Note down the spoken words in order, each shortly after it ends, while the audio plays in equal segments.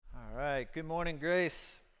Good morning,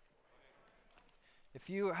 Grace. If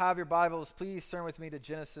you have your Bibles, please turn with me to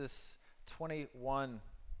Genesis 21.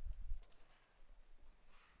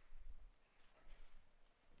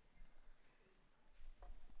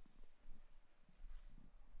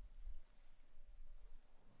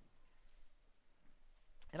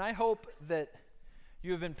 And I hope that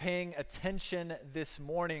you have been paying attention this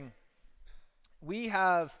morning. We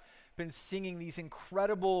have been singing these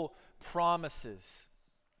incredible promises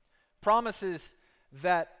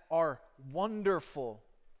that are wonderful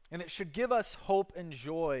and that should give us hope and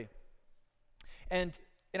joy. And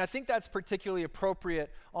I think that's particularly appropriate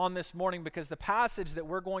on this morning because the passage that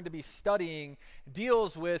we're going to be studying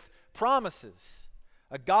deals with promises.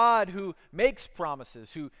 A God who makes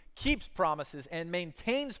promises, who keeps promises and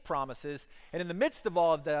maintains promises, and in the midst of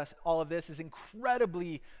all of this is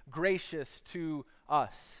incredibly gracious to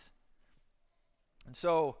us. And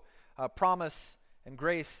so, promise and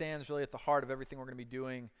grace stands really at the heart of everything we're going to be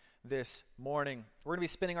doing this morning. We're going to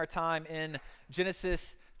be spending our time in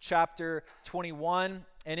Genesis chapter 21,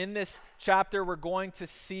 and in this chapter we're going to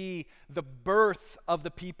see the birth of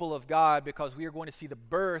the people of God because we are going to see the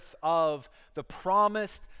birth of the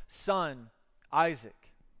promised son,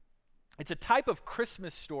 Isaac. It's a type of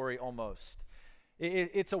Christmas story almost.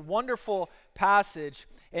 It's a wonderful passage,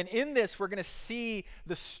 and in this we're going to see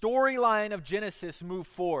the storyline of Genesis move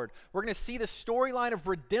forward. We're going to see the storyline of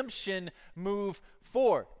redemption move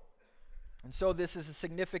forward. And so this is a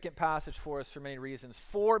significant passage for us for many reasons.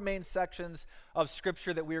 4 main sections of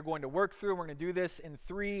Scripture that we are going to work through, and we're going to do this in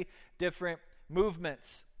 3 different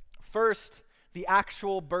movements. First, the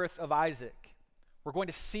actual birth of Isaac. We're going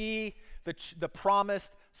to see the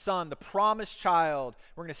promised son, the promised child.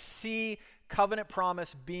 We're going to see covenant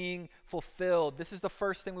promise being fulfilled. This is the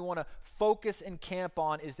first thing we want to focus and camp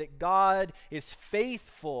on, is that God is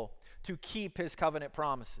faithful to keep his covenant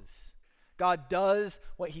promises. God does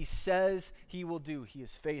what he says he will do. He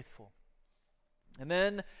is faithful. And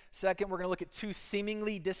then, second, we're going to look at 2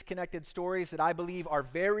 seemingly disconnected stories that I believe are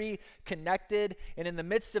very connected. And in the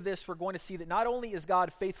midst of this, we're going to see that not only is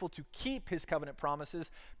God faithful to keep his covenant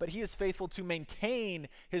promises, but he is faithful to maintain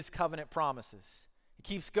his covenant promises. He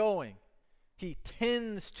keeps going. He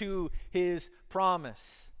tends to his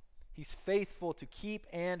promise. He's faithful to keep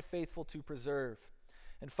and faithful to preserve.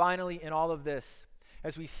 And finally, in all of this,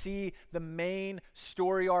 as we see the main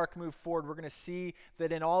story arc move forward, we're going to see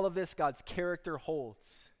that in all of this, God's character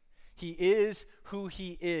holds. He is who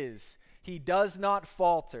he is. He does not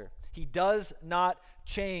falter. He does not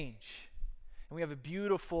change. And we have a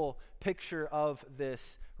beautiful picture of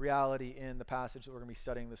this reality in the passage that we're going to be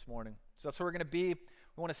studying this morning. So that's where we're going to be.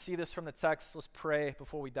 We want to see this from the text. Let's pray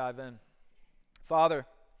before we dive in. Father,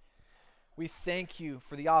 we thank you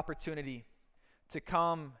for the opportunity to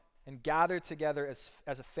come and gather together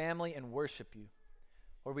as a family and worship you.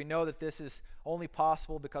 Lord, we know that this is only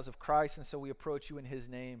possible because of Christ, and so we approach you in his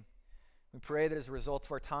name. We pray that as a result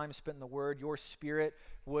of our time spent in the Word, your Spirit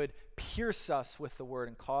would pierce us with the Word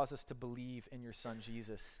and cause us to believe in your Son,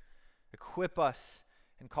 Jesus. Equip us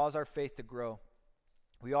and cause our faith to grow.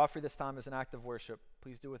 We offer this time as an act of worship.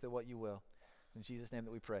 Please do with it what you will. In Jesus' name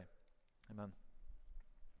that we pray. Amen.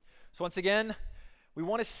 So once again, we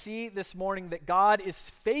want to see this morning that God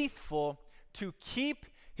is faithful to keep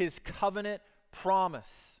his covenant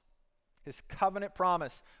promise. His covenant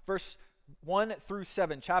promise. Verse 1 through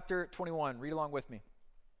 7, chapter 21. Read along with me.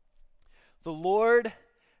 The Lord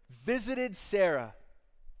visited Sarah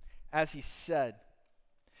as he said,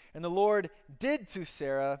 and the Lord did to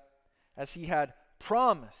Sarah as he had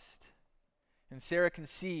promised. And Sarah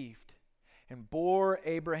conceived and bore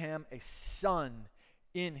Abraham a son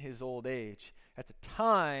in his old age, at the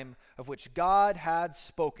time of which God had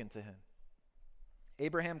spoken to him.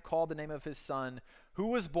 Abraham called the name of his son, who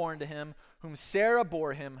was born to him, whom Sarah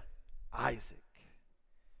bore him, Isaac.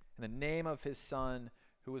 And the name of his son,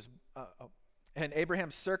 and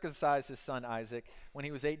Abraham circumcised his son Isaac when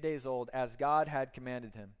he was 8 days old, as God had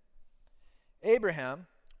commanded him. Abraham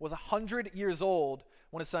was 100 years old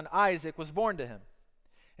when his son Isaac was born to him.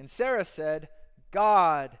 And Sarah said,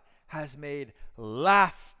 God has made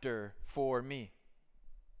laughter for me.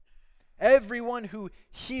 Everyone who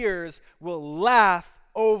hears will laugh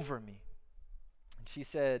over me. And she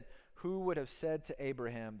said, who would have said to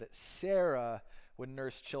Abraham that Sarah would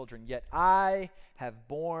nurse children? Yet I have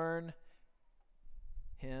borne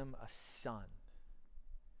him a son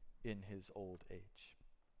in his old age.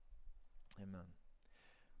 Amen.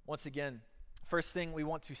 Once again, first thing we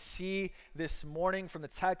want to see this morning from the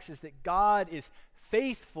text is that God is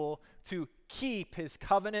faithful to keep his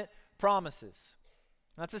covenant promises.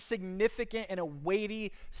 That's a significant and a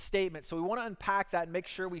weighty statement. So we want to unpack that and make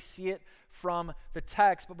sure we see it from the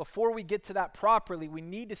text. But before we get to that properly, we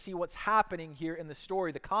need to see what's happening here in the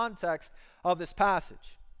story, the context of this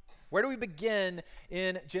passage. Where do we begin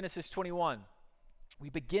in Genesis 21? We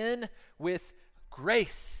begin with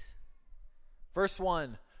grace. Verse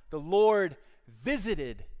 1, the Lord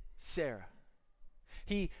visited Sarah.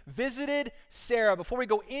 He visited Sarah. Before we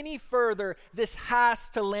go any further, this has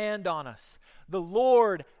to land on us. The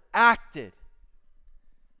Lord acted.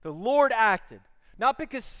 The Lord acted. Not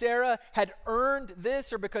because Sarah had earned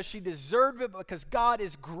this or because she deserved it, but because God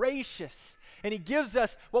is gracious and he gives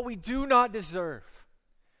us what we do not deserve.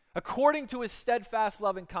 According to his steadfast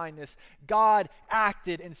love and kindness, God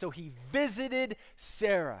acted, and so he visited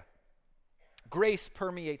Sarah. Grace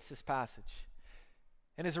permeates this passage.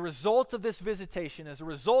 And as a result of this visitation, as a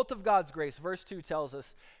result of God's grace, verse 2 tells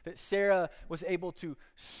us that Sarah was able to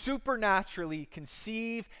supernaturally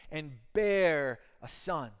conceive and bear a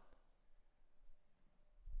son.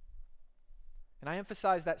 And I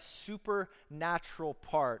emphasize that supernatural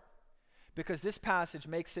part because this passage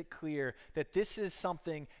makes it clear that this is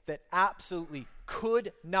something that absolutely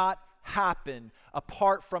could not happen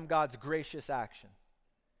apart from God's gracious action.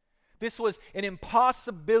 This was an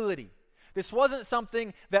impossibility. This wasn't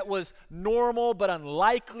something that was normal but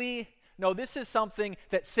unlikely. No, this is something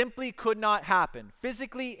that simply could not happen.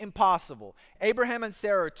 Physically impossible. Abraham and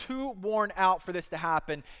Sarah are too worn out for this to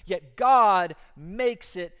happen, yet God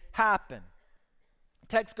makes it happen. The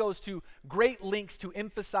text goes to great lengths to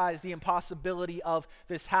emphasize the impossibility of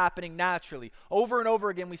this happening naturally. Over and over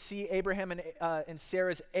again, we see Abraham and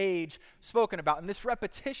Sarah's age spoken about. And this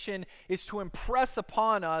repetition is to impress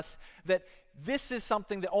upon us that this is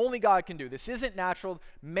something that only God can do. This isn't natural.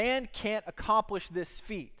 Man can't accomplish this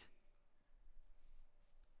feat.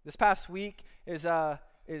 This past week, as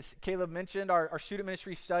Caleb mentioned, our student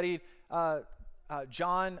ministry studied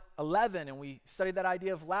John 11, and we studied that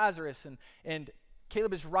idea of Lazarus, and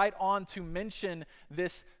Caleb is right on to mention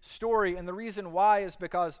this story, and the reason why is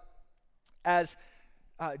because as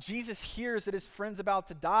Jesus hears that his friend's about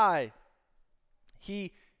to die,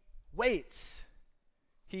 he waits.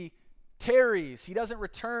 He tarries. He doesn't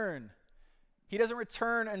return. He doesn't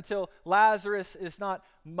return until Lazarus is not,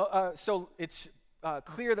 so it's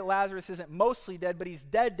clear that Lazarus isn't mostly dead, but he's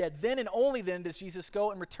dead. Then and only then does Jesus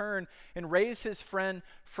go and return and raise his friend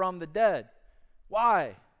from the dead.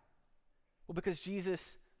 Why? Well, because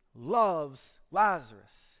Jesus loves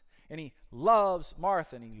Lazarus, and he loves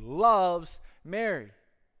Martha, and he loves Mary.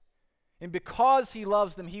 And because he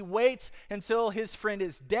loves them, he waits until his friend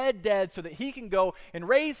is dead, so that he can go and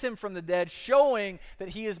raise him from the dead, showing that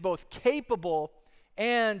he is both capable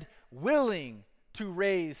and willing to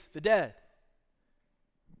raise the dead.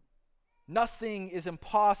 Nothing is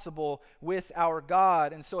impossible with our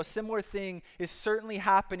God. And so a similar thing is certainly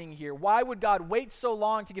happening here. Why would God wait so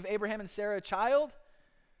long to give Abraham and Sarah a child?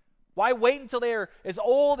 Why wait until they are as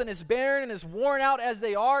old and as barren and as worn out as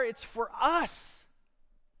they are? It's for us.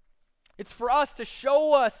 It's for us to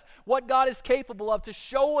show us what God is capable of, to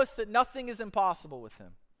show us that nothing is impossible with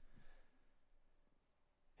him.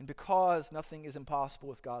 And because nothing is impossible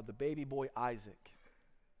with God, the baby boy Isaac,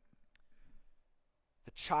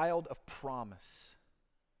 the child of promise,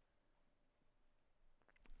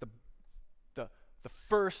 the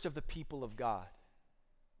first of the people of God,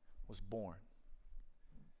 was born.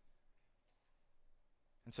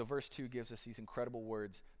 And so verse 2 gives us these incredible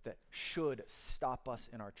words that should stop us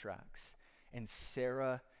in our tracks. And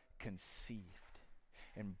Sarah conceived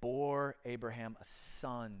and bore Abraham a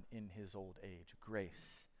son in his old age.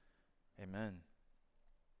 Grace. Amen.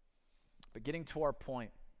 But getting to our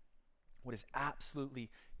point, what is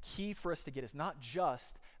absolutely key for us to get is not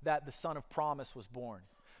just that the son of promise was born,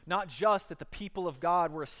 not just that the people of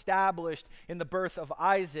God were established in the birth of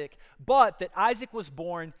Isaac, but that Isaac was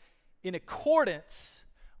born in accordance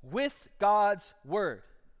with God's word.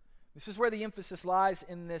 This is where the emphasis lies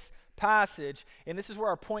in this passage, and this is where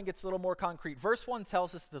our point gets a little more concrete. Verse 1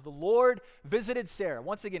 tells us that the Lord visited Sarah.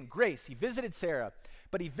 Once again, grace. He visited Sarah,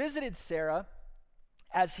 but he visited Sarah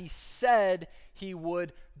as he said he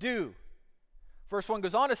would do. Verse 1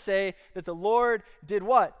 goes on to say that the Lord did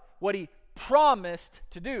what? What he promised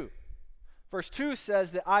to do. Verse 2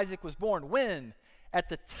 says that Isaac was born. When? At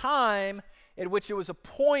the time at which it was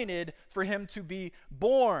appointed for him to be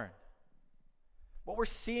born. What we're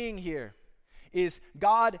seeing here is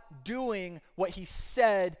God doing what he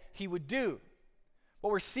said he would do.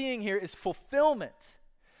 What we're seeing here is fulfillment.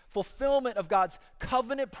 Fulfillment of God's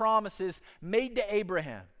covenant promises made to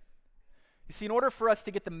Abraham. You see, in order for us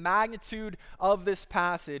to get the magnitude of this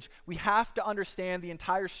passage, we have to understand the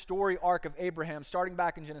entire story arc of Abraham, starting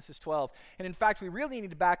back in Genesis 12. And in fact, we really need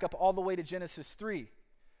to back up all the way to Genesis 3.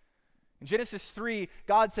 In Genesis 3,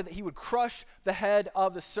 God said that he would crush the head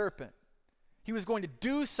of the serpent. He was going to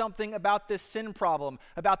do something about this sin problem,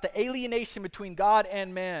 about the alienation between God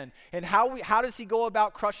and man. And how does he go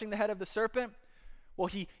about crushing the head of the serpent? Well,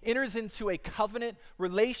 he enters into a covenant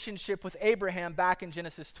relationship with Abraham back in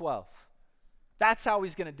Genesis 12. That's how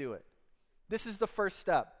he's going to do it. This is the first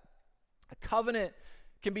step. A covenant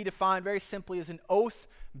can be defined very simply as an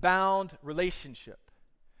oath-bound relationship.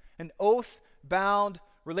 An oath-bound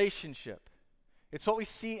relationship. It's what we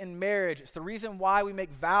see in marriage. It's the reason why we make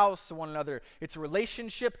vows to one another. It's a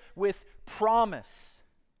relationship with promise.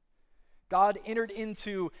 God entered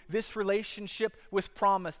into this relationship with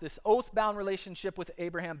promise, this oath-bound relationship with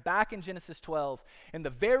Abraham back in Genesis 12. And the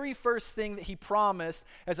very first thing that he promised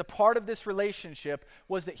as a part of this relationship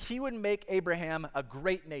was that he would make Abraham a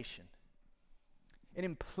great nation. And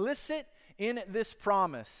implicit in this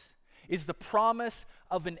promise is the promise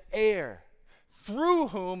of an heir through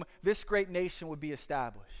whom this great nation would be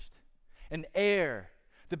established. An heir,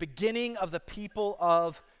 the beginning of the people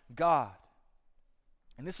of God.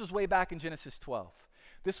 And this was way back in Genesis 12.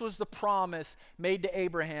 This was the promise made to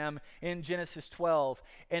Abraham in Genesis 12.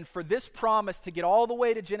 And for this promise to get all the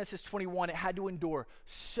way to Genesis 21, it had to endure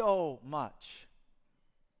so much.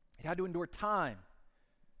 It had to endure time.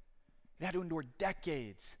 It had to endure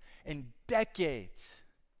decades and decades.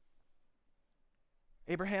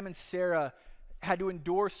 Abraham and Sarah had to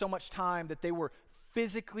endure so much time that they were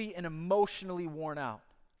physically and emotionally worn out.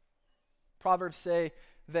 Proverbs say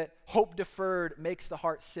that hope deferred makes the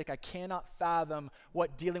heart sick. I cannot fathom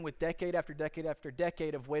what dealing with decade after decade after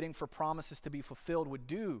decade of waiting for promises to be fulfilled would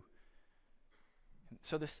do.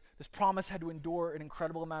 So this promise had to endure an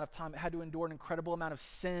incredible amount of time. It had to endure an incredible amount of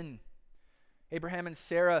sin. Abraham and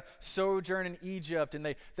Sarah sojourn in Egypt,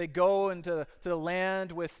 and they go into the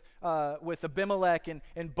land with Abimelech,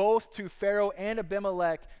 and both to Pharaoh and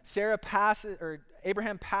Abimelech,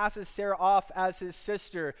 Abraham passes Sarah off as his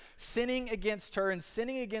sister, sinning against her and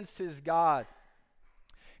sinning against his God,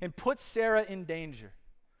 and puts Sarah in danger.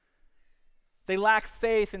 They lack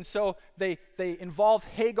faith, and so they involve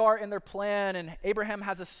Hagar in their plan, and Abraham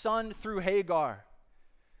has a son through Hagar.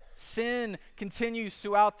 Sin continues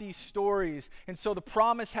throughout these stories, and so the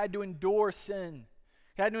promise had to endure sin.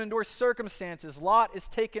 It had to endure circumstances. Lot is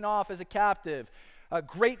taken off as a captive.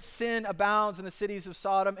 Great sin abounds in the cities of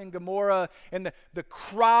Sodom and Gomorrah, and the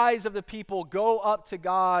cries of the people go up to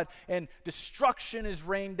God, and destruction is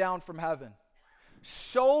rained down from heaven.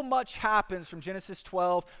 So much happens from Genesis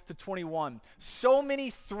 12 to 21. So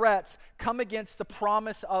many threats come against the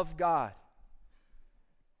promise of God.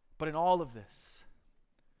 But in all of this,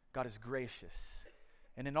 God is gracious.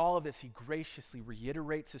 And in all of this, he graciously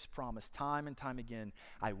reiterates his promise time and time again.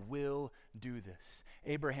 I will do this.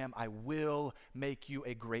 Abraham, I will make you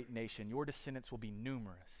a great nation. Your descendants will be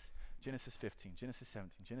numerous. Genesis 15, Genesis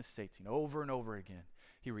 17, Genesis 18, over and over again,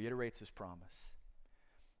 he reiterates his promise.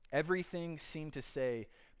 Everything seemed to say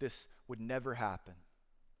this would never happen.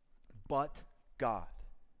 But God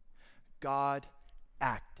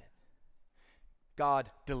acted.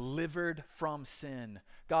 God delivered from sin.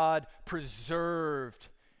 God preserved.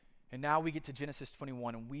 And now we get to Genesis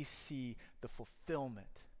 21 and we see the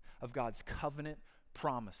fulfillment of God's covenant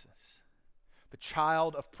promises. The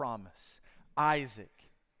child of promise, Isaac,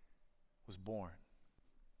 was born.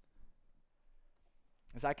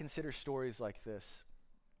 As I consider stories like this,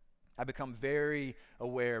 I become very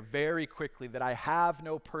aware very quickly that I have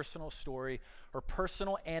no personal story or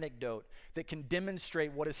personal anecdote that can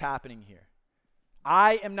demonstrate what is happening here.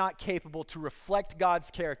 I am not capable to reflect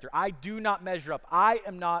God's character. I do not measure up. I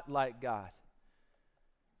am not like God.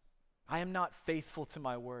 I am not faithful to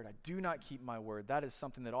my word. I do not keep my word. That is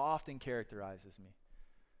something that often characterizes me.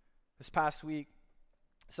 This past week,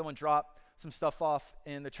 someone dropped some stuff off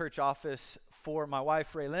in the church office for my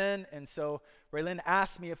wife, Raylyn, and so Raylyn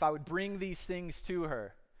asked me if I would bring these things to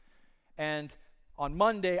her. And on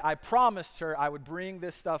Monday, I promised her I would bring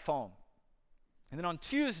this stuff home. And then on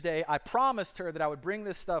Tuesday, I promised her that I would bring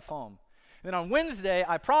this stuff home. And then on Wednesday,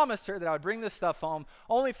 I promised her that I would bring this stuff home,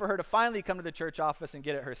 only for her to finally come to the church office and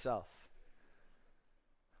get it herself.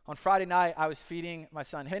 On Friday night, I was feeding my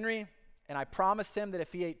son Henry, and I promised him that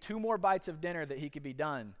if he ate 2 more bites of dinner that he could be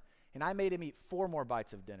done. And I made him eat 4 more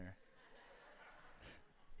bites of dinner.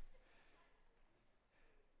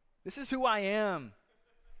 This is who I am.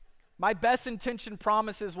 My best intentioned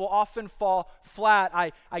promises will often fall flat.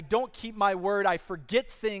 I don't keep my word. I forget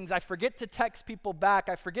things. I forget to text people back.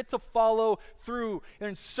 I forget to follow through. And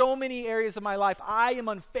in so many areas of my life, I am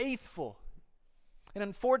unfaithful. And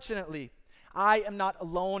unfortunately, I am not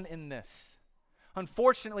alone in this.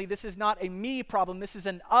 Unfortunately, this is not a me problem. This is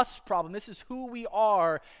an us problem. This is who we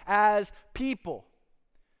are as people.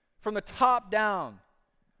 From the top down,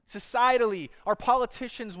 societally, our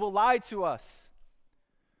politicians will lie to us.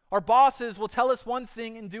 Our bosses will tell us one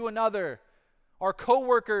thing and do another. Our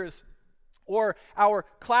coworkers or our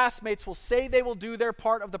classmates will say they will do their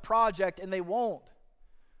part of the project and they won't.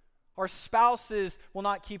 Our spouses will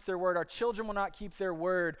not keep their word. Our children will not keep their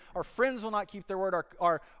word. Our friends will not keep their word.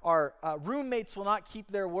 Our roommates will not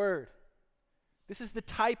keep their word. This is the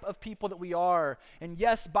type of people that we are. And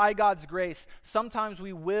yes, by God's grace, sometimes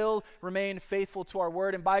we will remain faithful to our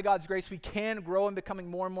word. And by God's grace, we can grow in becoming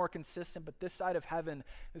more and more consistent. But this side of heaven,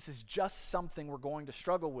 this is just something we're going to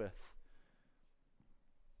struggle with.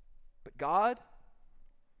 But God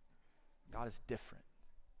is different.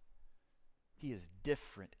 He is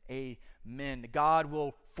different. Amen. God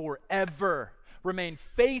will forever remain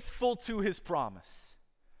faithful to his promise.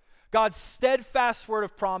 God's steadfast word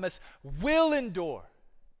of promise will endure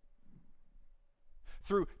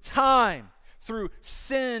through time, through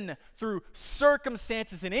sin, through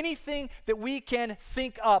circumstances, and anything that we can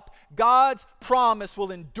think up. God's promise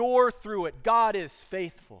will endure through it. God is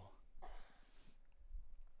faithful.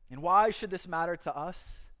 And why should this matter to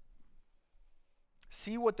us?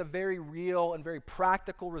 See what the very real and very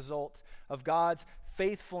practical result of God's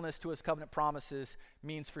faithfulness to his covenant promises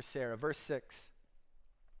means for Sarah. Verse 6.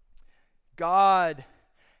 God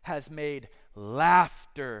has made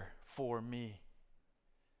laughter for me.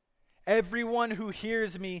 Everyone who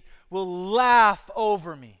hears me will laugh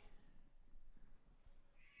over me.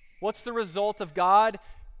 What's the result of God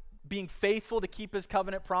being faithful to keep his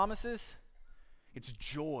covenant promises? It's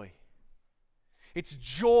joy. It's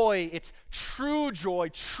joy. It's true joy,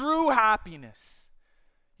 true happiness.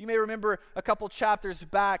 You may remember a couple chapters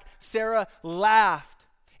back, Sarah laughed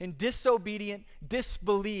in disobedient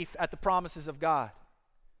disbelief at the promises of God.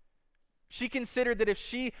 She considered that if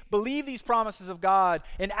she believed these promises of God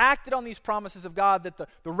and acted on these promises of God, that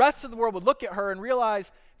the rest of the world would look at her and realize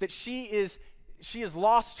that she has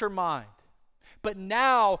lost her mind. But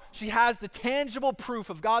now she has the tangible proof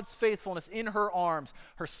of God's faithfulness in her arms.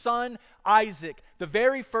 Her son Isaac, the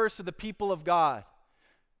very first of the people of God.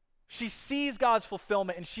 She sees God's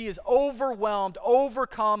fulfillment and she is overwhelmed,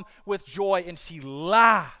 overcome with joy, and she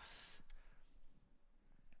laughs.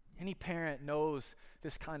 Any parent knows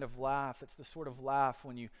this kind of laugh. It's the sort of laugh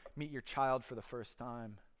when you meet your child for the first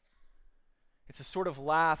time. It's the sort of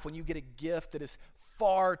laugh when you get a gift that is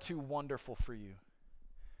far too wonderful for you.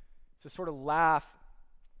 It's the sort of laugh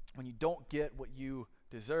when you don't get what you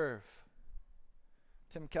deserve.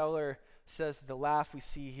 Tim Keller says the laugh we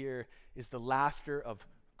see here is the laughter of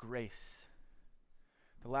grace.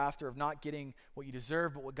 The laughter of not getting what you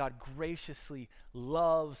deserve, but what God graciously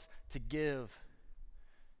loves to give.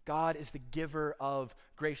 God is the giver of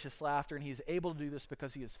gracious laughter, and he is able to do this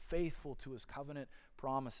because he is faithful to his covenant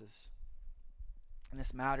promises. And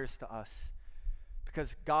this matters to us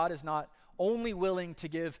because God is not only willing to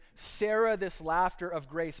give Sarah this laughter of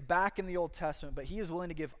grace back in the Old Testament, but he is willing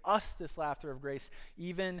to give us this laughter of grace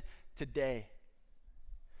even today.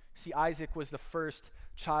 See, Isaac was the first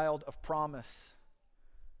child of promise,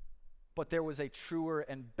 but there was a truer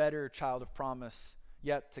and better child of promise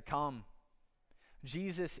yet to come.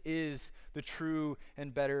 Jesus is the true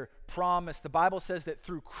and better promise. The Bible says that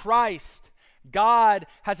through Christ, God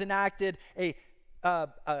has enacted a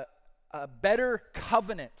better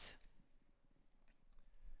covenant.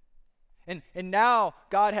 And now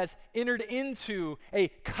God has entered into a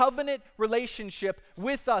covenant relationship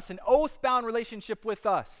with us, an oath-bound relationship with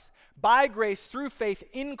us. By grace, through faith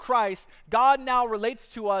in Christ, God now relates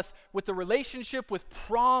to us with the relationship with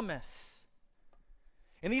promise.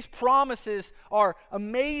 And these promises are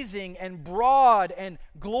amazing and broad and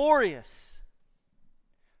glorious.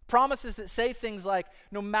 Promises that say things like,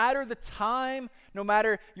 no matter the time, no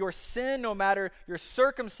matter your sin, no matter your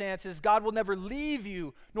circumstances, God will never leave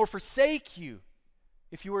you nor forsake you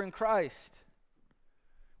if you are in Christ.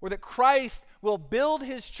 Or that Christ will build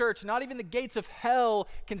his church, not even the gates of hell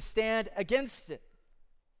can stand against it.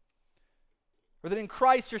 Or that in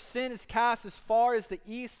Christ your sin is cast as far as the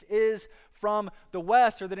east is from the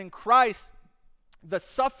west. Or that in Christ the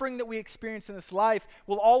suffering that we experience in this life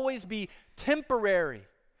will always be temporary,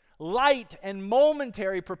 light and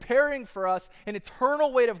momentary, preparing for us an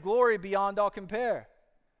eternal weight of glory beyond all compare.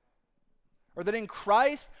 Or that in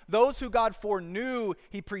Christ, those who God foreknew,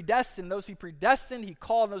 he predestined. Those he predestined, he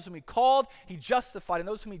called. And those whom he called, he justified. And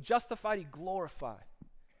those whom he justified, he glorified.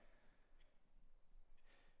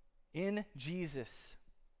 In Jesus,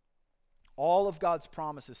 all of God's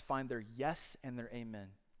promises find their yes and their amen.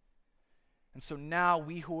 And so now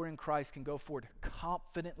we who are in Christ can go forward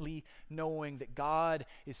confidently knowing that God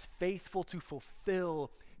is faithful to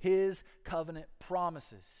fulfill his covenant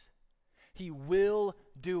promises. He will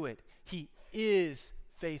do it. He is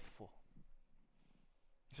faithful.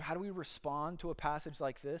 So how do we respond to a passage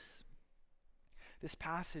like this? This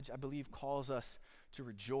passage, I believe, calls us to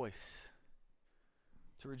rejoice.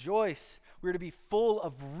 To rejoice. We're to be full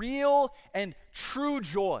of real and true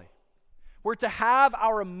joy. We're to have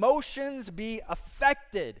our emotions be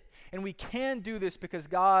affected. And we can do this because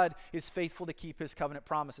God is faithful to keep his covenant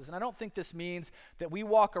promises. And I don't think this means that we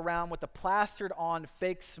walk around with a plastered on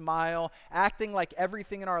fake smile, acting like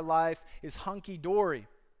everything in our life is hunky-dory.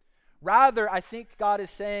 Rather, I think God is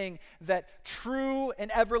saying that true and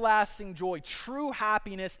everlasting joy, true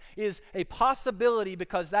happiness is a possibility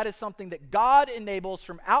because that is something that God enables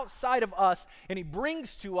from outside of us and he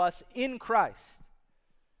brings to us in Christ.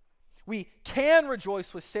 We can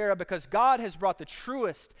rejoice with Sarah because God has brought the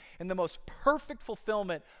truest and the most perfect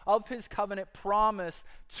fulfillment of his covenant promise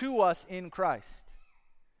to us in Christ.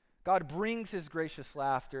 God brings his gracious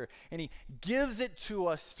laughter and he gives it to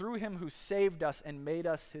us through him who saved us and made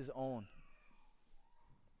us his own.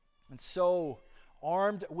 And so,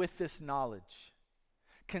 armed with this knowledge,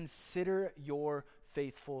 consider your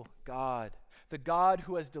faithful God. The God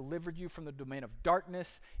who has delivered you from the domain of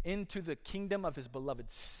darkness into the kingdom of his beloved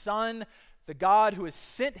Son. The God who has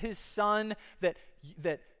sent his Son that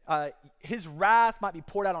his wrath might be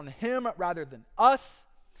poured out on him rather than us.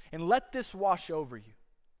 And let this wash over you.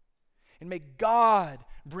 And may God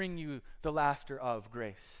bring you the laughter of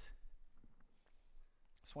grace.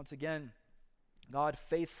 So once again, God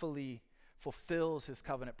faithfully fulfills his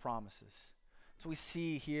covenant promises. So we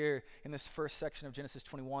see here in this first section of Genesis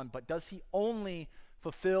 21, but does he only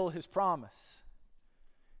fulfill his promise?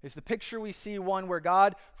 Is the picture we see one where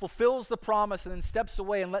God fulfills the promise and then steps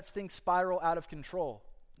away and lets things spiral out of control?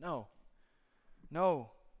 No.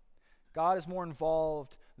 God is more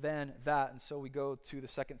involved than that. And so we go to the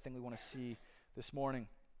second thing we want to see this morning.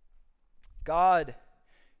 God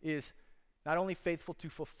is not only faithful to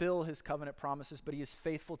fulfill his covenant promises, but he is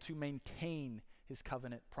faithful to maintain his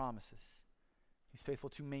covenant promises. He's faithful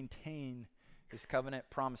to maintain his covenant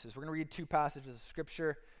promises. We're going to read two passages of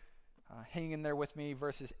Scripture. Hang in there with me,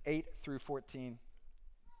 verses 8 through 14.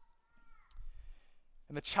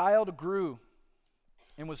 And the child grew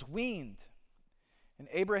and was weaned, and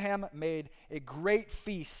Abraham made a great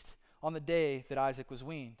feast on the day that Isaac was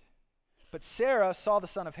weaned. But Sarah saw the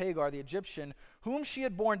son of Hagar, the Egyptian, whom she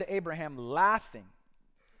had borne to Abraham, laughing.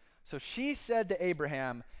 So she said to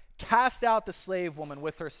Abraham, "Cast out the slave woman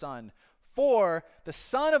with her son, for the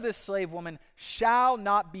son of this slave woman shall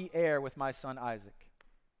not be heir with my son Isaac."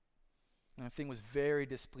 And the thing was very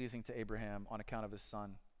displeasing to Abraham on account of his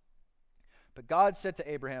son. But God said to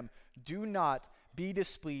Abraham, "Do not be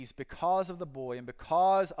displeased because of the boy and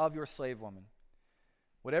because of your slave woman.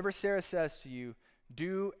 Whatever Sarah says to you,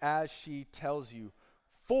 do as she tells you.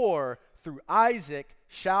 For through Isaac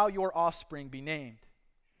shall your offspring be named.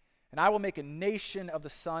 And I will make a nation of the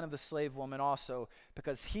son of the slave woman also,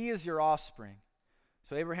 because he is your offspring."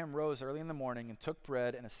 So Abraham rose early in the morning and took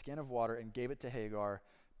bread and a skin of water and gave it to Hagar,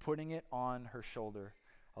 putting it on her shoulder,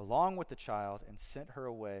 along with the child, and sent her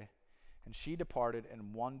away. And she departed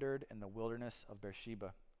and wandered in the wilderness of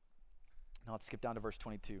Beersheba. Now let's skip down to verse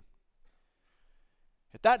 22.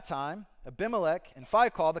 At that time, Abimelech and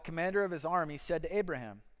Phicol, the commander of his army, said to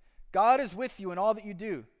Abraham, "God is with you in all that you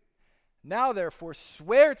do. Now, therefore,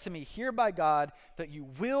 swear to me here by God that you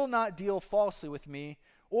will not deal falsely with me,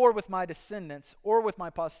 or with my descendants, or with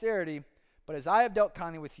my posterity, but as I have dealt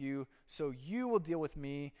kindly with you, so you will deal with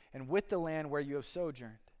me and with the land where you have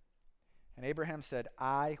sojourned." And Abraham said,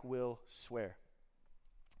 "I will swear."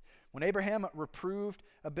 When Abraham reproved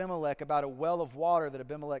Abimelech about a well of water that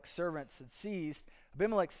Abimelech's servants had seized,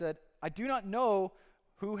 Abimelech said, "I do not know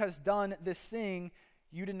who has done this thing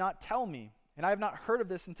you did not tell me, and I have not heard of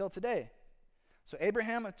this until today." So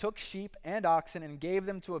Abraham took sheep and oxen and gave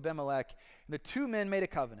them to Abimelech, and the two men made a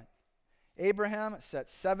covenant. Abraham set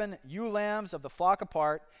 7 ewe lambs of the flock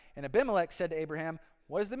apart, and Abimelech said to Abraham,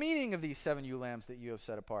 "What is the meaning of these 7 ewe lambs that you have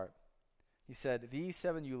set apart?" He said, "These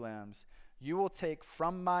 7 ewe lambs you will take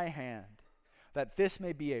from my hand, that this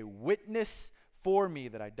may be a witness for me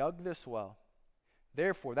that I dug this well."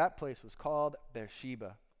 Therefore that place was called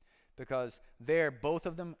Beersheba, because there both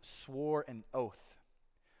of them swore an oath.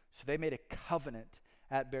 So they made a covenant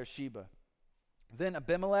at Beersheba. Then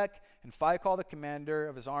Abimelech and Phicol, the commander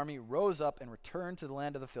of his army, rose up and returned to the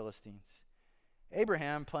land of the Philistines.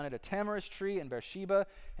 Abraham planted a tamarisk tree in Beersheba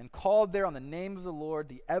and called there on the name of the Lord,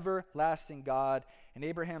 the everlasting God. And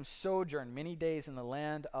Abraham sojourned many days in the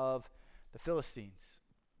land of the Philistines.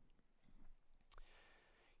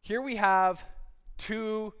 Here we have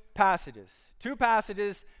two passages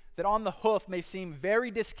that on the hoof may seem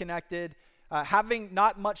very disconnected, having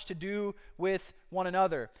not much to do with one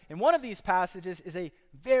another. And one of these passages is a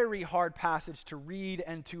very hard passage to read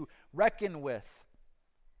and to reckon with.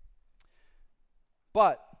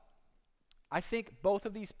 But I think both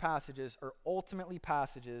of these passages are ultimately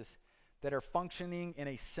passages that are functioning in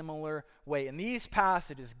a similar way. In these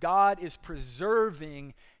passages, God is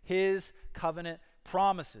preserving his covenant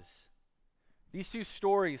promises. These two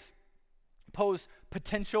stories pose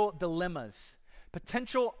potential dilemmas,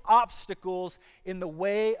 potential obstacles in the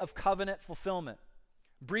way of covenant fulfillment.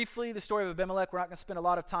 Briefly, the story of Abimelech, we're not going to spend a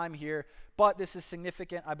lot of time here, but this is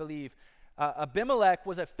significant, I believe. Abimelech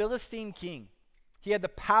was a Philistine king. He had the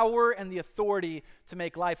power and the authority to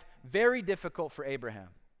make life very difficult for Abraham.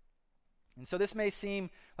 And so this may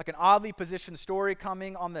seem like an oddly positioned story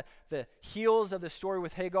coming on the heels of the story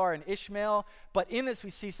with Hagar and Ishmael, but in this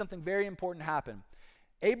we see something very important happen.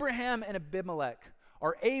 Abraham and Abimelech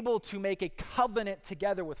are able to make a covenant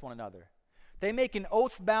together with one another. They make an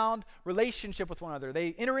oath-bound relationship with one another.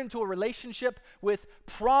 They enter into a relationship with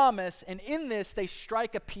promise, and in this they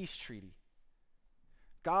strike a peace treaty.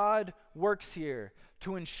 God works here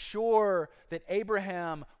to ensure that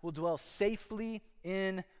Abraham will dwell safely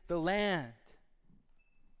in the land.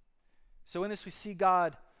 So in this we see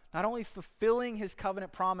God not only fulfilling his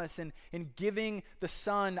covenant promise and giving the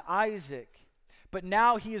son Isaac, but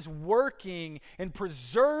now he is working and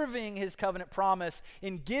preserving his covenant promise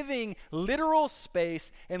in giving literal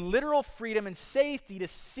space and literal freedom and safety to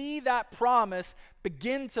see that promise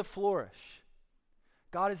begin to flourish.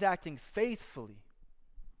 God is acting faithfully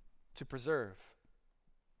to preserve.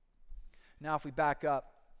 Now, if we back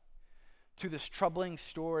up to this troubling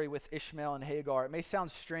story with Ishmael and Hagar, it may sound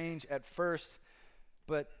strange at first,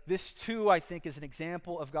 but this too, I think, is an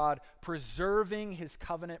example of God preserving his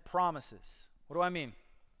covenant promises. What do I mean?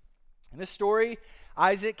 In this story,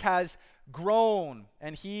 Isaac has grown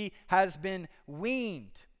and he has been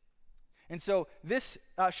weaned. And so this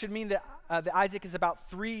should mean that Isaac is about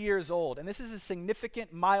 3 years old. And this is a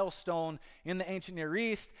significant milestone in the ancient Near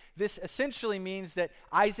East. This essentially means that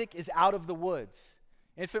Isaac is out of the woods.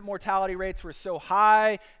 Infant mortality rates were so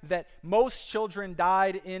high that most children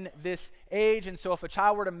died in this age. And so if a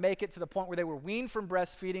child were to make it to the point where they were weaned from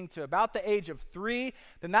breastfeeding to about the age of 3,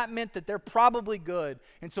 then that meant that they're probably good.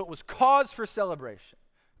 And so it was cause for celebration,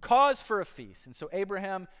 cause for a feast. And so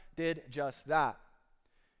Abraham did just that.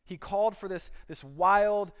 He called for this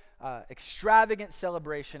wild, extravagant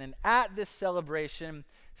celebration. And at this celebration,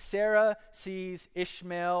 Sarah sees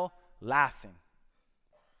Ishmael laughing.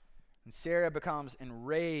 And Sarah becomes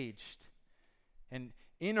enraged. And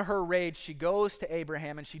in her rage, she goes to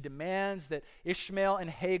Abraham and she demands that Ishmael and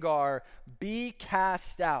Hagar be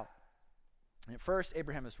cast out. And at first,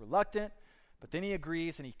 Abraham is reluctant, but then he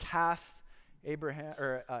agrees and he casts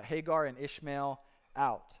Hagar and Ishmael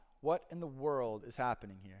out. What in the world is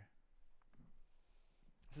happening here?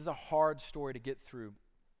 This is a hard story to get through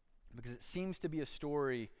because it seems to be a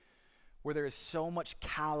story where there is so much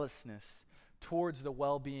callousness towards the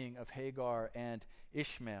well-being of Hagar and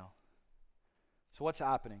Ishmael. So what's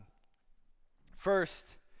happening?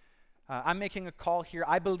 First, I'm making a call here.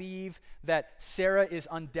 I believe that Sarah is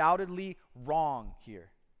undoubtedly wrong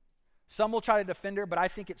here. Some will try to defend her, but I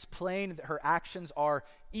think it's plain that her actions are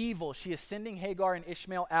evil. She is sending Hagar and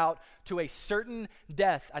Ishmael out to a certain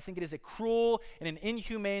death. I think it is a cruel and an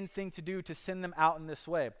inhumane thing to do to send them out in this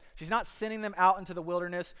way. She's not sending them out into the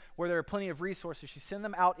wilderness where there are plenty of resources. She's sending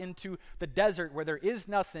them out into the desert where there is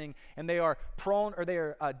nothing and they are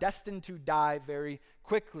destined to die very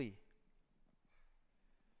quickly.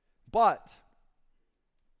 But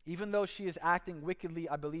even though she is acting wickedly,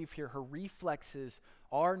 I believe here, her reflexes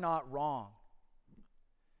are not wrong.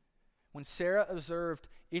 When Sarah observed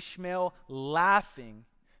Ishmael laughing,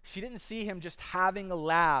 she didn't see him just having a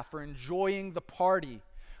laugh or enjoying the party.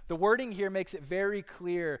 The wording here makes it very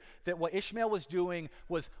clear that what Ishmael was doing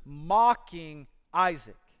was mocking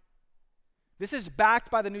Isaac. This is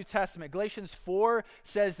backed by the New Testament. Galatians 4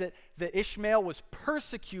 says that Ishmael was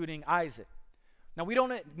persecuting Isaac. Now, we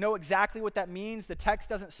don't know exactly what that means. The text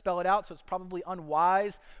doesn't spell it out, so it's probably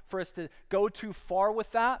unwise for us to go too far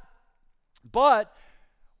with that. But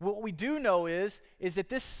what we do know is that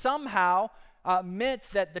this somehow meant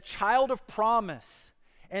that the child of promise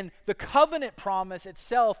And the covenant promise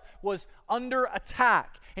itself was under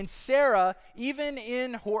attack. And Sarah, even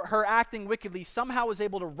in her acting wickedly, somehow was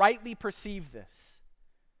able to rightly perceive this.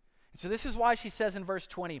 And so this is why she says in verse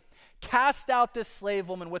 20, cast out this slave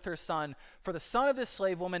woman with her son, for the son of this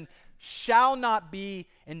slave woman shall not be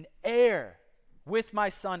an heir with my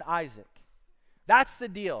son Isaac. That's the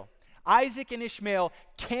deal. Isaac and Ishmael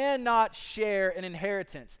cannot share an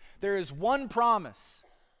inheritance. There is one promise.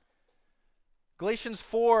 Galatians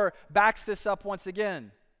 4 backs this up once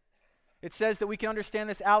again. It says that we can understand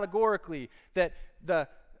this allegorically, that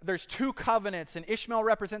there's two covenants, and Ishmael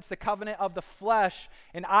represents the covenant of the flesh,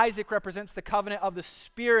 and Isaac represents the covenant of the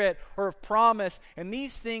spirit or of promise, and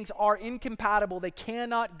these things are incompatible. They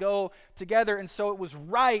cannot go together, and so it was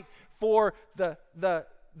right for the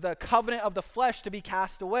covenant of the flesh to be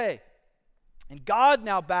cast away. And God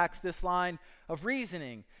now backs this line of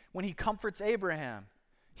reasoning when he comforts Abraham.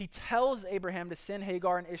 He tells Abraham to send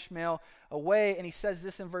Hagar and Ishmael away, and he says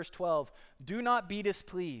this in verse 12, do not be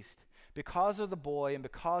displeased because of the boy and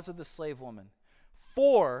because of the slave woman.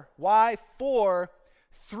 For, why? For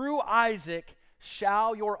through Isaac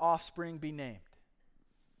shall your offspring be named.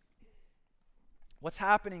 What's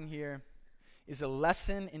happening here is a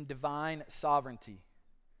lesson in divine sovereignty.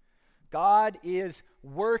 God is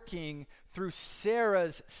working through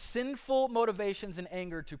Sarah's sinful motivations and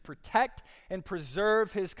anger to protect and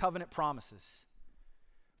preserve his covenant promises.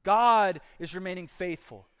 God is remaining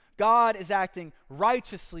faithful. God is acting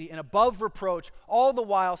righteously and above reproach, all the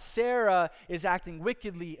while Sarah is acting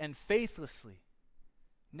wickedly and faithlessly.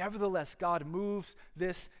 Nevertheless, God moves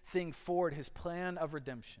this thing forward, his plan of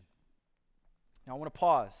redemption. Now I want to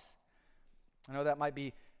pause. I know that might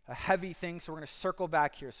be a heavy thing, so we're going to circle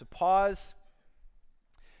back here. So pause.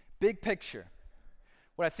 Big picture.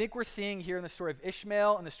 What I think we're seeing here in the story of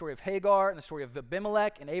Ishmael and the story of Hagar and the story of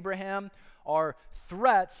Abimelech and Abraham are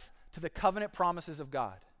threats to the covenant promises of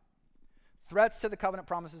God. Threats to the covenant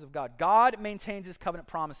promises of God. God maintains his covenant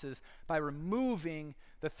promises by removing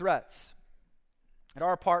the threats. At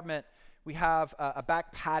our apartment, we have a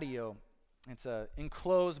back patio. It's an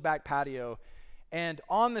enclosed back patio. And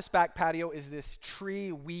on this back patio is this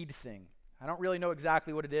tree weed thing. I don't really know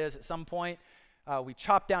exactly what it is. At some point, we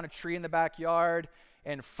chopped down a tree in the backyard,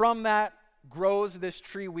 and from that grows this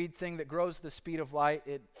tree weed thing that grows the speed of light.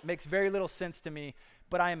 It makes very little sense to me,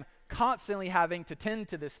 but I am constantly having to tend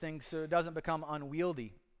to this thing so it doesn't become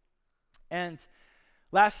unwieldy. And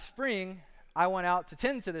last spring, I went out to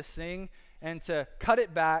tend to this thing and to cut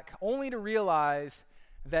it back, only to realize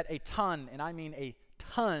that a ton, and I mean a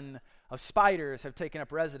ton, of spiders have taken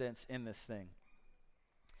up residence in this thing.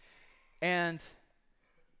 And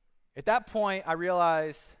at that point, I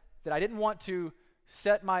realized that I didn't want to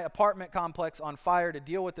set my apartment complex on fire to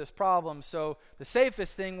deal with this problem, so the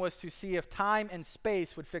safest thing was to see if time and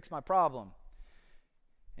space would fix my problem.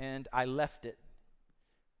 And I left it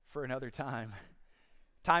for another time.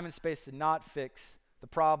 Time and space did not fix the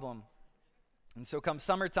problem. And so come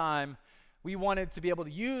summertime, we wanted to be able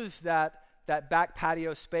to use that back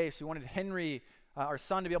patio space. We wanted Henry, our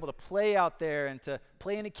son, to be able to play out there and to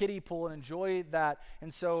play in a kiddie pool and enjoy that.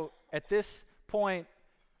 And so at this point,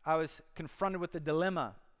 I was confronted with a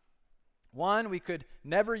dilemma. One, we could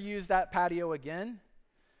never use that patio again,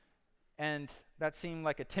 and that seemed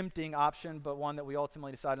like a tempting option, but one that we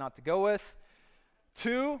ultimately decided not to go with.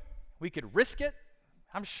 Two, we could risk it.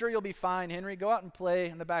 I'm sure you'll be fine, Henry. Go out and play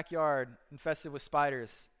in the backyard infested with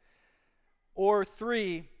spiders. Or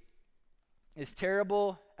three, as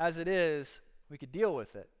terrible as it is, we could deal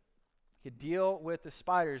with it. We could deal with the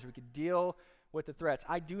spiders. We could deal with the threats.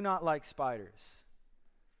 I do not like spiders.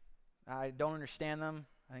 I don't understand them.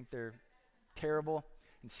 I think they're terrible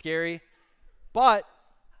and scary. But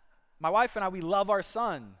my wife and I, we love our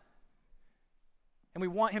son. And we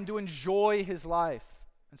want him to enjoy his life.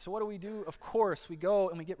 And so what do? Of course, we go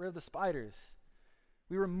and we get rid of the spiders.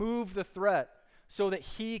 We remove the threat so that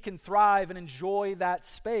he can thrive and enjoy that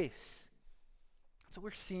space. That's what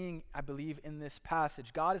we're seeing, I believe, in this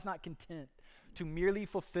passage. God is not content to merely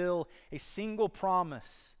fulfill a single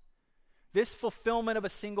promise. This fulfillment of a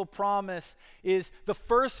single promise is the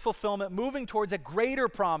first fulfillment moving towards a greater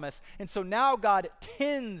promise. And so now God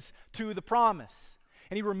tends to the promise.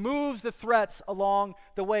 And he removes the threats along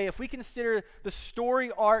the way. If we consider the story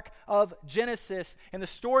arc of Genesis and the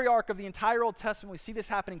story arc of the entire Old Testament, we see this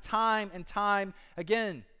happening time and time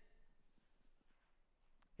again.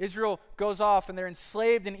 Israel goes off and they're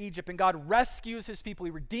enslaved in Egypt, and God rescues his people.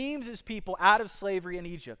 He redeems his people out of slavery in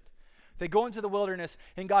Egypt. They go into the wilderness,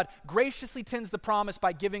 and God graciously tends the promise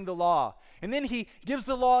by giving the law. And then he gives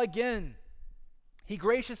the law again. He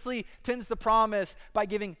graciously tends the promise by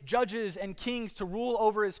giving judges and kings to rule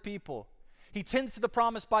over his people. He tends to the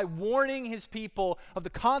promise by warning his people of the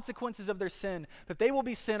consequences of their sin, that they will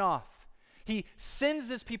be sent off. He sends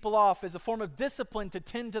his people off as a form of discipline to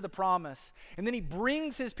tend to the promise. And then he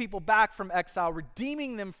brings his people back from exile,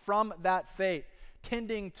 redeeming them from that fate,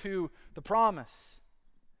 tending to the promise.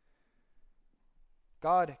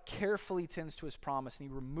 God carefully tends to his promise, and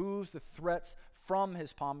he removes the threats from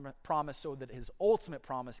his promise so that his ultimate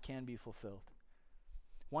promise can be fulfilled.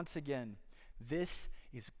 Once again, this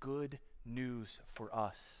is good news for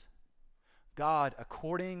us. God,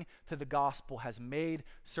 according to the gospel, has made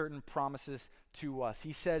certain promises to us.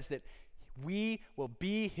 He says that we will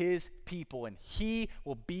be his people and he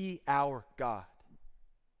will be our God.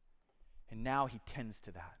 And now he tends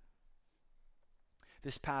to that.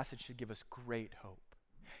 This passage should give us great hope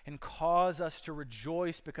and cause us to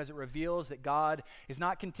rejoice because it reveals that God is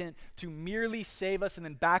not content to merely save us and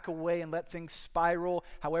then back away and let things spiral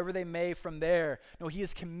however they may from there. No, he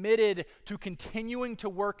is committed to continuing to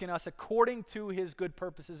work in us according to his good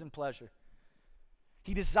purposes and pleasure.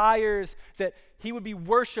 He desires that he would be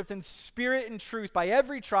worshiped in spirit and truth by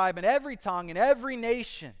every tribe and every tongue and every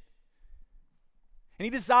nation. And he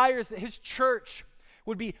desires that his church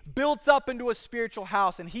would be built up into a spiritual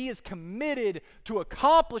house, and he is committed to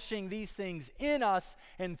accomplishing these things in us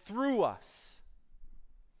and through us.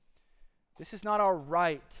 This is not our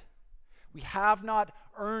right. We have not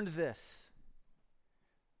earned this.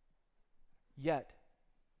 Yet,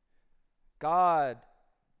 God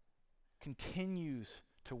continues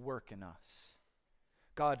to work in us.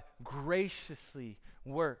 God graciously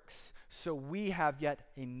works, so we have yet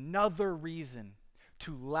another reason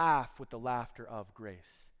to laugh with the laughter of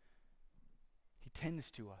grace. He tends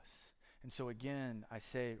to us. And so again, I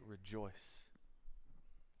say rejoice.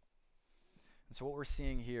 And so what we're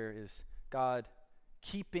seeing here is God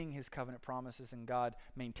keeping his covenant promises and God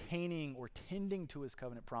maintaining or tending to his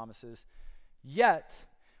covenant promises. Yet,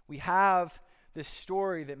 we have this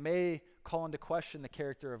story that may call into question the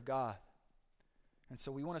character of God. And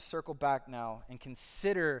so we want to circle back now and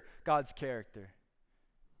consider God's character.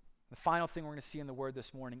 The final thing we're going to see in the word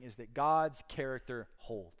this morning is that God's character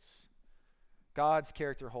holds. God's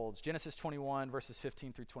character holds. Genesis 21, verses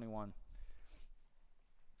 15 through 21.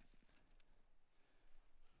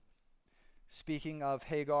 Speaking of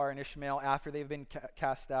Hagar and Ishmael after they've been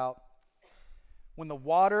cast out, when the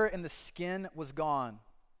water in the skin was gone,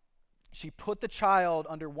 she put the child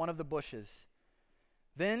under one of the bushes.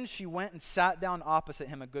 Then she went and sat down opposite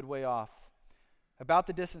him a good way off, about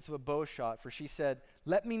the distance of a bow shot, for she said,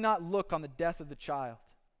 "Let me not look on the death of the child."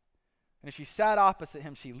 And as she sat opposite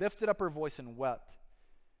him, she lifted up her voice and wept.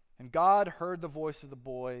 And God heard the voice of the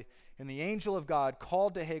boy, and the angel of God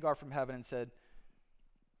called to Hagar from heaven and said,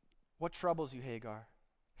 "What troubles you, Hagar?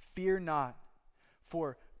 Fear not,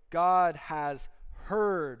 for God has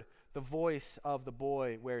heard the voice of the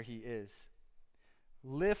boy where he is.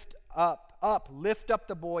 Lift up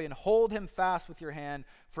the boy and hold him fast with your hand,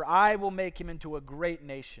 for I will make him into a great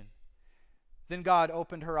nation." Then God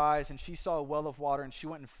opened her eyes, and she saw a well of water, and she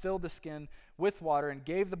went and filled the skin with water and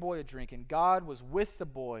gave the boy a drink. And God was with the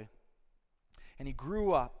boy, and he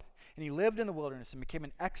grew up, and he lived in the wilderness and became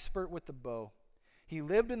an expert with the bow. He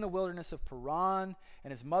lived in the wilderness of Paran,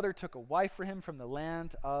 and his mother took a wife for him from the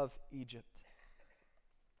land of Egypt.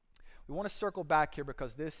 We want to circle back here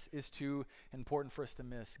because this is too important for us to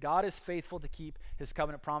miss. God is faithful to keep his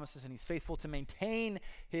covenant promises, and he's faithful to maintain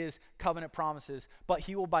his covenant promises, but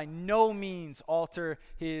he will by no means alter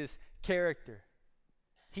his character.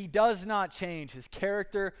 He does not change. His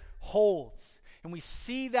character holds. And we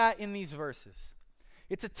see that in these verses.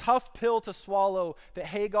 It's a tough pill to swallow that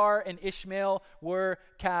Hagar and Ishmael were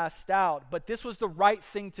cast out, but this was the right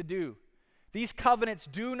thing to do. These covenants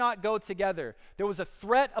do not go together. There was a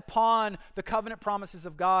threat upon the covenant promises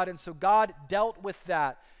of God, and so God dealt with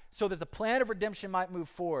that so that the plan of redemption might move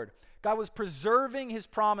forward. God was preserving his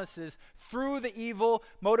promises through the evil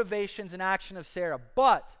motivations and action of Sarah.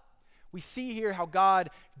 But we see here how God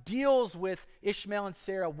deals with Ishmael and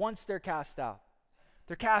Sarah once they're cast out.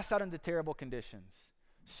 They're cast out into terrible conditions.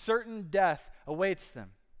 Certain death awaits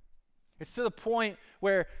them. It's to the point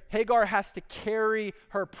where Hagar has to carry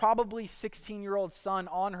her probably 16-year-old son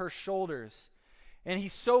on her shoulders. And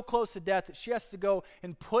he's so close to death that she has to go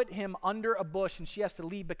and put him under a bush, and she has to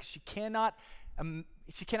leave because she cannot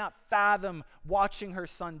fathom watching her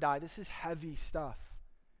son die. This is heavy stuff.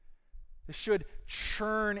 This should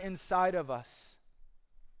churn inside of us.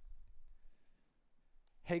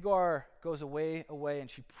 Hagar goes away,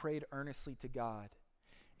 and she prayed earnestly to God,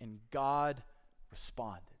 and God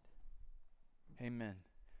responded. Amen.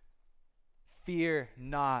 fear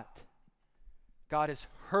not. God has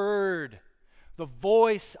heard the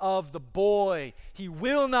voice of the boy. He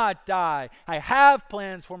will not die. I have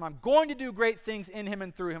plans for him. I'm going to do great things in him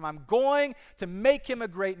and through him. I'm going to make him a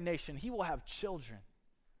great nation. He will have children.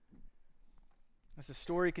 As the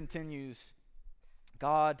story continues,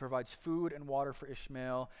 God provides food and water for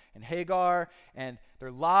Ishmael and Hagar, and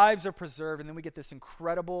their lives are preserved. And then we get this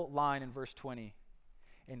incredible line in verse 20.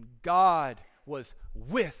 And God was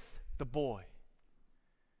with the boy.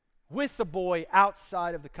 With the boy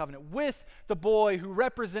outside of the covenant. With the boy who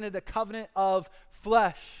represented a covenant of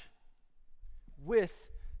flesh. With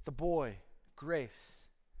the boy, grace.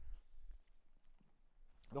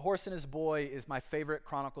 The Horse and His Boy is my favorite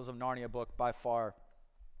Chronicles of Narnia book by far.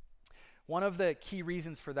 One of the key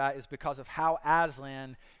reasons for that is because of how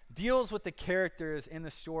Aslan deals with the characters in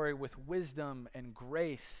the story with wisdom and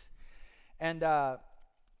grace. And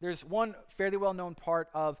there's one fairly well-known part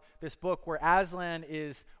of this book where Aslan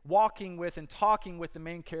is walking with and talking with the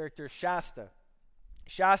main character, Shasta.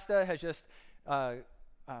 Shasta has just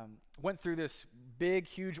went through this big,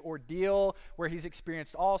 huge ordeal where he's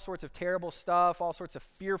experienced all sorts of terrible stuff, all sorts of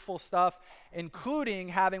fearful stuff, including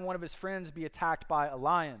having one of his friends be attacked by a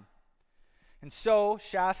lion. And so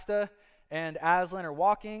Shasta and Aslan are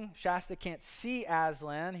walking. Shasta can't see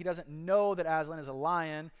Aslan. He doesn't know that Aslan is a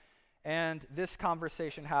lion. And this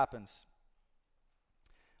conversation happens.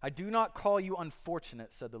 I do not call you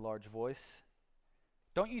unfortunate, said the large voice.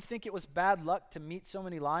 Don't you think it was bad luck to meet so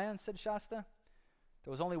many lions, said Shasta.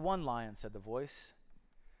 There was only one lion, said the voice.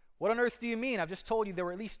 What on earth do you mean? I've just told you there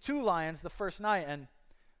were at least 2 lions the first night, and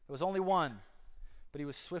there was only one, but he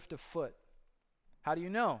was swift of foot. How do you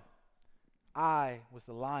know? I was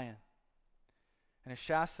the lion. And as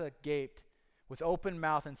Shasta gaped with open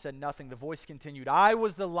mouth and said nothing, the voice continued, I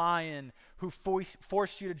was the lion who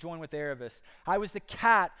forced you to join with Aravis. I was the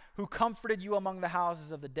cat who comforted you among the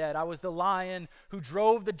houses of the dead. I was the lion who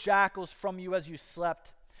drove the jackals from you as you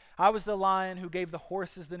slept. I was the lion who gave the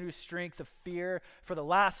horses the new strength of fear for the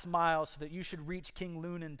last mile so that you should reach King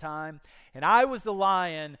Loon in time. And I was the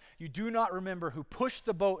lion you do not remember who pushed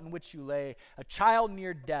the boat in which you lay, a child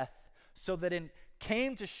near death, so that it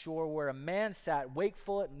came to shore where a man sat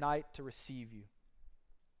wakeful at night to receive you.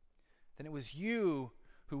 Then it was you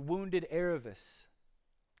who wounded Aravis.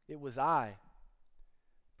 It was I.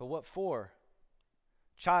 But what for?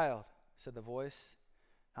 Child, said the voice,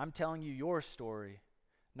 I'm telling you your story,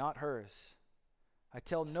 not hers. I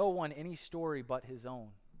tell no one any story but his own.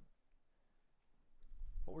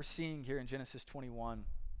 What we're seeing here in Genesis 21,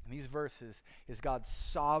 in these verses, is God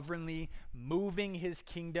sovereignly moving his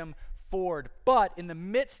kingdom forward. But in the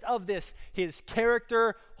midst of this, his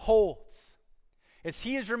character holds. As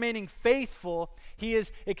he is remaining faithful, he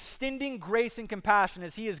is extending grace and compassion.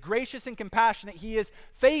 As he is gracious and compassionate, he is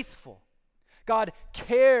faithful. God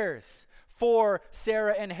cares for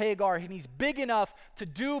Sarah and Hagar, and he's big enough to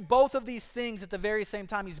do both of these things at the very same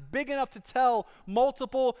time. He's big enough to tell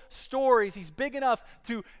multiple stories. He's big enough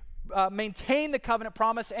to maintain the covenant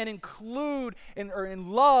promise and include in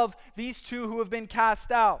love these two who have been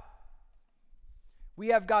cast out. We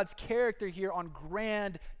have God's character here on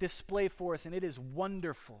grand display for us, and it is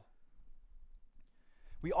wonderful.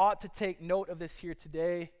 We ought to take note of this here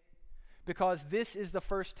today because this is the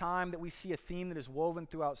first time that we see a theme that is woven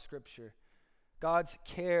throughout Scripture. God's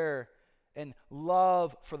care and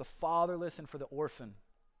love for the fatherless and for the orphan.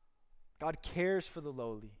 God cares for the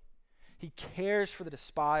lowly. He cares for the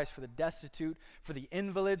despised, for the destitute, for the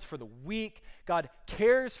invalids, for the weak. God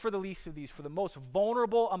cares for the least of these, for the most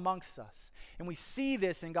vulnerable amongst us. And we see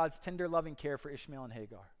this in God's tender, loving care for Ishmael and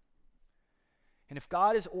Hagar. And if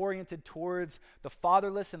God is oriented towards the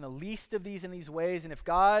fatherless and the least of these in these ways, and if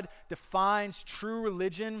God defines true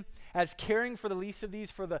religion as caring for the least of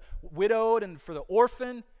these, for the widowed and for the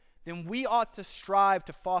orphan, then we ought to strive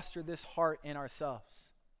to foster this heart in ourselves.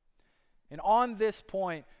 And on this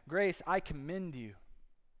point, Grace, I commend you.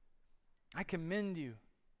 I commend you.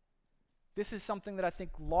 This is something that I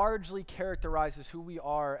think largely characterizes who we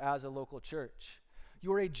are as a local church.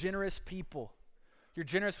 You are a generous people. You're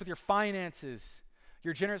generous with your finances.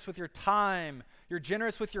 You're generous with your time. You're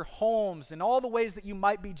generous with your homes. And all the ways that you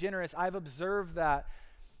might be generous, I've observed that.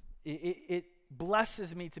 It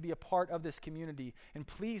blesses me to be a part of this community. And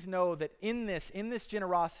please know that in this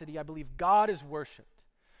generosity, I believe God is worshiped.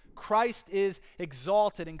 Christ is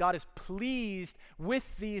exalted, and God is pleased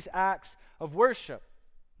with these acts of worship.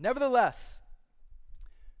 Nevertheless,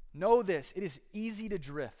 know this, it is easy to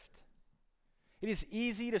drift. It is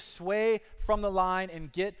easy to sway from the line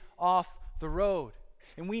and get off the road.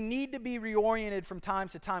 And we need to be reoriented from time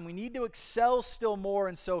to time. We need to excel still more.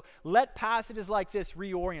 And so let passages like this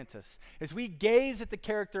reorient us. As we gaze at the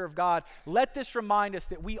character of God, let this remind us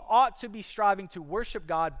that we ought to be striving to worship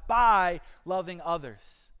God by loving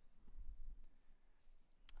others.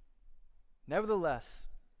 Nevertheless,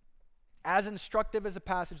 as instructive as a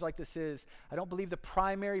passage like this is, I don't believe the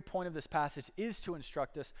primary point of this passage is to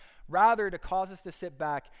instruct us, rather to cause us to sit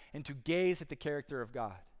back and to gaze at the character of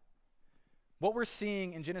God. What we're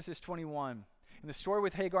seeing in Genesis 21, in the story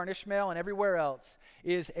with Hagar and Ishmael and everywhere else,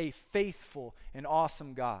 is a faithful and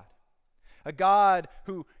awesome God. A God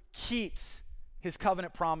who keeps his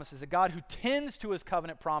covenant promises, a God who tends to his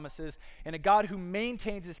covenant promises, and a God who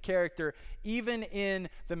maintains his character even in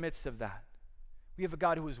the midst of that. We have a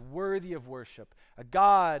God who is worthy of worship, a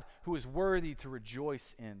God who is worthy to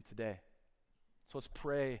rejoice in today. So let's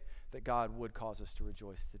pray that God would cause us to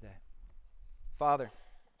rejoice today. Father,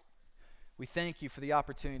 we thank you for the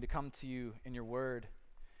opportunity to come to you in your word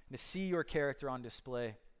and to see your character on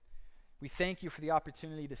display. We thank you for the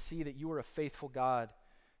opportunity to see that you are a faithful God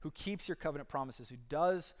who keeps your covenant promises, who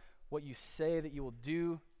does what you say that you will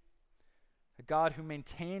do, a God who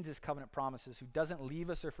maintains his covenant promises, who doesn't leave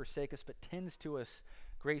us or forsake us, but tends to us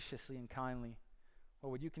graciously and kindly.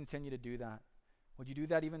 Lord, would you continue to do that? Would you do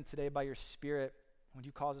that even today by your Spirit? Would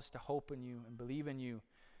you cause us to hope in you and believe in you?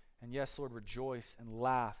 And yes, Lord, rejoice and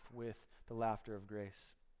laugh with the laughter of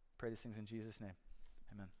grace. Pray these things in Jesus' name.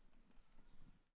 Amen.